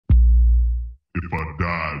If I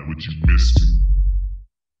died, would you miss me?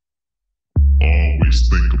 Always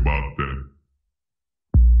think about that.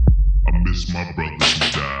 I miss my brothers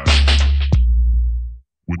who died.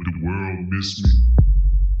 Would the world miss me?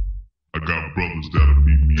 I got brothers that'll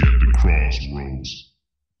meet me at the crossroads.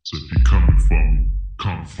 So if you're coming for me,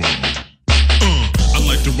 come for me. I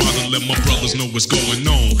like to ride and let my brothers know what's going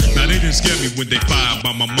on. Now they didn't scare me when they fired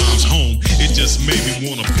by my mom's home. It just made me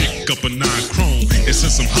wanna pick up a 9 chrome and send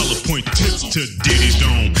some hollow point tips to Diddy's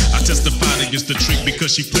dome. I testified against the trick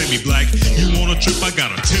because she played me black. You want a trip? I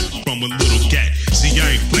got a tip from a little cat. See,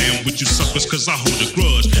 I ain't playing with you suckers cause I hold a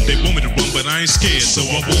grudge. They want me to run but I ain't scared so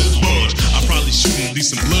I won't budge. I probably shoot and leave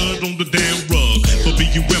some blood on the damn rug. For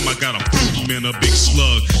BUM I got a boom and a big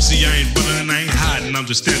slug. See, I ain't running and I ain't hiding, I'm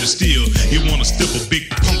just standing still. You wanna step a big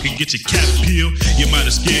punk and get your cap peeled? You might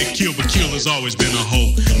have scared kill, but kill has always been a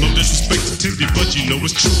hoe. No disrespect to Timothy, but you know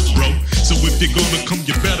it's true, bro. So if you're gonna come,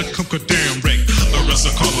 you better come damn wreck. Or else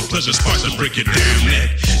I'll call my pleasure sparks to break your damn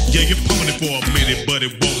neck. Yeah, you're pumping it for a minute, but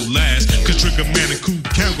it won't last. Cause Trigger Man and Cool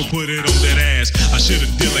Cam will put it on that ass. I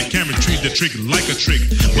should've did like Cameron, treat the trick like a trick.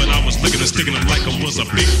 But I was licking and sticking them like I was a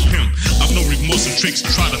big pimp. I've no remorse and tricks,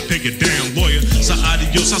 try to peg a damn lawyer. So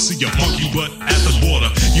adios, I see your monkey butt at the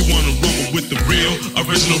border. You wanna rumble with the real,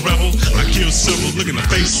 original rebel? I killed several, look in the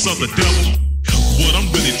face of the devil. What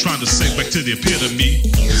I'm really trying to say back to the epitome,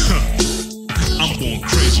 I'm born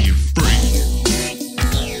crazy and free.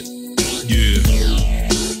 Yeah,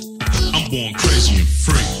 I'm born crazy and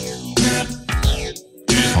free.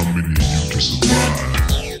 How many of you can survive?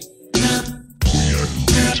 We have to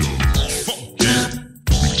reach out. Fuck yeah.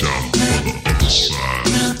 Reach out for the other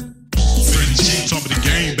side. Friend G taught me the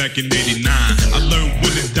game back in '89. I learned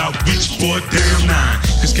when in doubt, reach for a damn 9.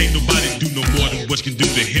 Cause can't nobody do no more than what you can do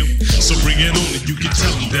to him. So bring it on and you can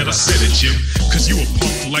tell him that I said it, Jim. Cause you a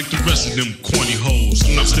punk like the rest of them corny hoes.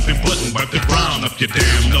 And I'm slipping button, wipe the brown up your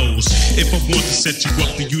damn nose. If I want to set you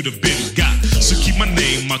up, then you'd have been got. So keep my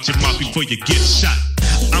name out your mouth before you get shot.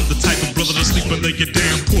 I'm the type of brother to sleep under your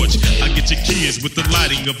damn porch. I get your kids with the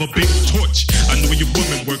lighting of a big torch. I know your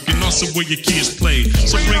women work and also where your kids play.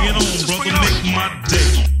 So bring it on, brother, make my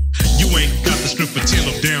day. You ain't got the strength for 10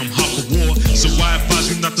 of damn hopper war. So I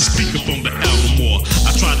advise you not to speak up on the album more.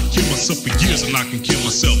 I tried to kill myself for years and I can kill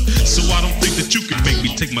myself. So I don't think that you can make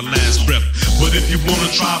me take my last breath. But if you wanna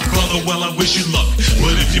try, brother, well, I wish you luck.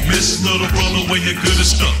 But if you miss, little brother, well, you're good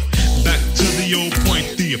as stuck. Back to the old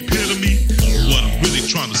point, the epitome. What I'm really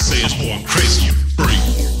trying to say is more I'm crazy and free.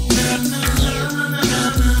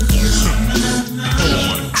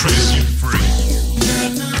 Born crazy and free.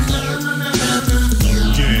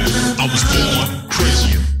 I was born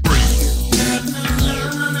crazy and free.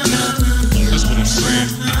 That's what I'm saying.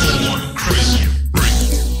 Born crazy and free.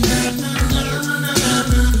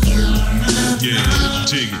 Yeah,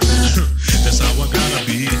 dig it. That's how I gotta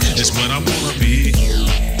be. It's what I wanna be.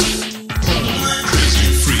 Born crazy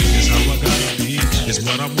and free. That's how I gotta be. It's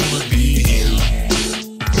what I wanna be.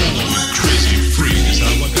 Born crazy and free. That's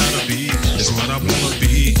how I gotta be. It's what I wanna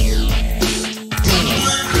be.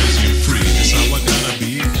 Born crazy and free. That's how I gotta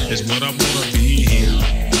be. It's what I wanna be.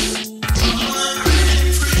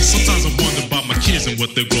 Sometimes I wonder about my kids and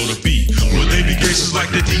what they're gonna be. Will they be gangsters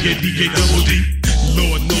like the D-A-D-A-double-D?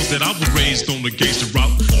 Lord knows that I was raised on the gangster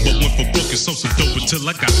route, but went for broke and so dope until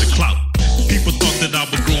I got the clout. People thought that I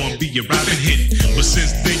would grow and be a rapping hit, but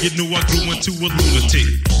since then you knew I grew into a lunatic.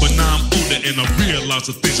 But now I'm older and I realize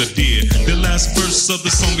the things I did. The last verse of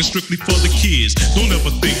the song is strictly for the kids. Don't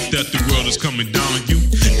ever think that the world is coming down on you.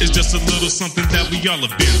 It's just a little something that we all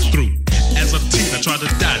have been through. As a teen, I tried to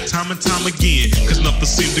die time and time again, cause nothing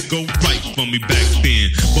seemed to go right for me back then.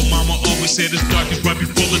 But mama always said it's dark is right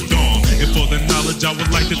before the dawn. And for the knowledge, I would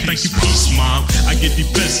like to thank you, peace, mom. I get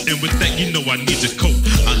depressed, and with that, you know I need to cope.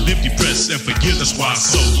 I live depressed, and for years, that's why I'm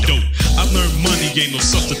so dope. I learned money ain't no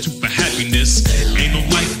substitute for happiness. Ain't no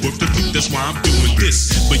life worth the loot, that's why I'm doing this.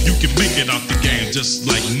 But you can make it out the game just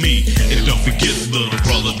like me. And don't forget, little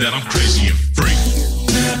brother, that I'm crazy and free.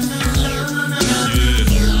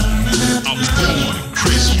 I was born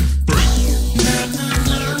crazy and free.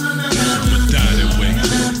 I'ma die that way.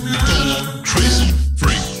 Born crazy and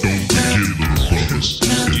free. Don't forget, little brothers,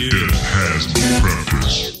 that death has no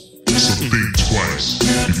preference. So think twice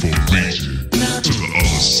before reaching to the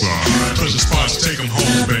other side. Pleasure spots, take them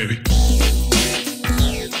home, baby.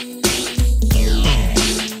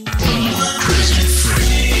 Born crazy and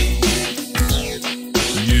free.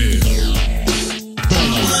 Yeah.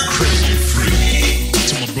 Born crazy and free.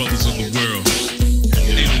 To my brothers of the world,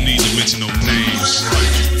 they don't need to mention no names.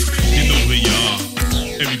 You know who you are.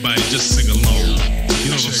 Everybody just sing along. You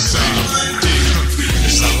know what I'm saying?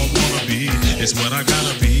 It's how I wanna be. It's what I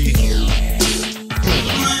gotta be.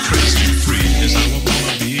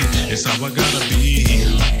 It's how I gotta be.